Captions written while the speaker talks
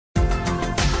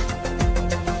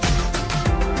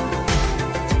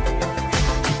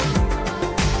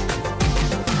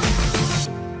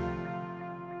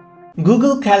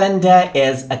Google Calendar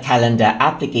is a calendar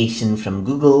application from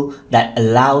Google that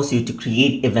allows you to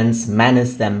create events,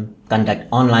 manage them, conduct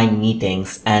online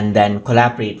meetings, and then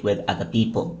collaborate with other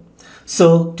people.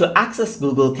 So to access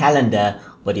Google Calendar,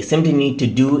 what you simply need to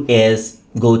do is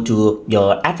go to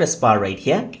your address bar right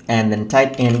here and then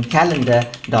type in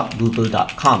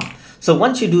calendar.google.com. So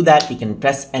once you do that, you can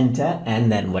press enter,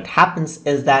 and then what happens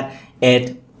is that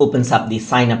it opens up the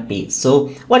sign up page. So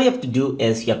what you have to do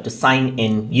is you have to sign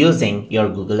in using your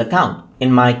Google account.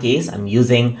 In my case, I'm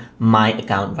using my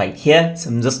account right here. So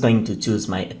I'm just going to choose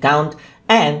my account,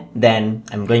 and then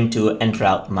I'm going to enter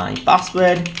out my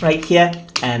password right here,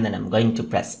 and then I'm going to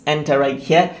press enter right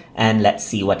here, and let's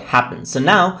see what happens. So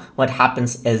now what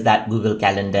happens is that Google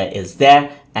Calendar is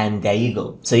there, and there you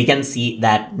go. So you can see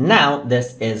that now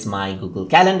this is my Google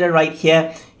Calendar right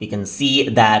here. You can see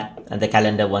that the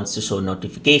calendar wants to show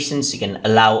notifications. You can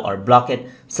allow or block it.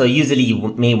 So usually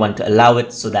you may want to allow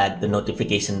it so that the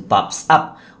notification pops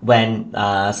up when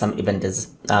some event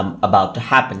is about to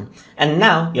happen. And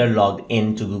now you're logged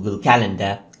into Google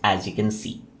Calendar, as you can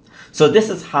see. So this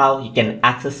is how you can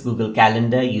access Google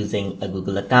Calendar using a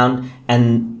Google account.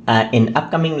 And in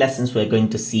upcoming lessons, we're going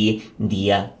to see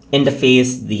the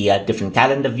interface, the different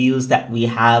calendar views that we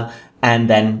have, and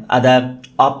then other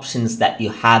options that you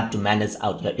have to manage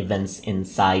out your events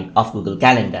inside of Google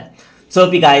Calendar. So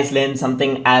hope you guys learned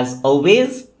something as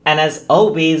always. And as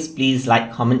always, please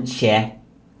like, comment, share,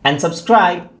 and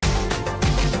subscribe.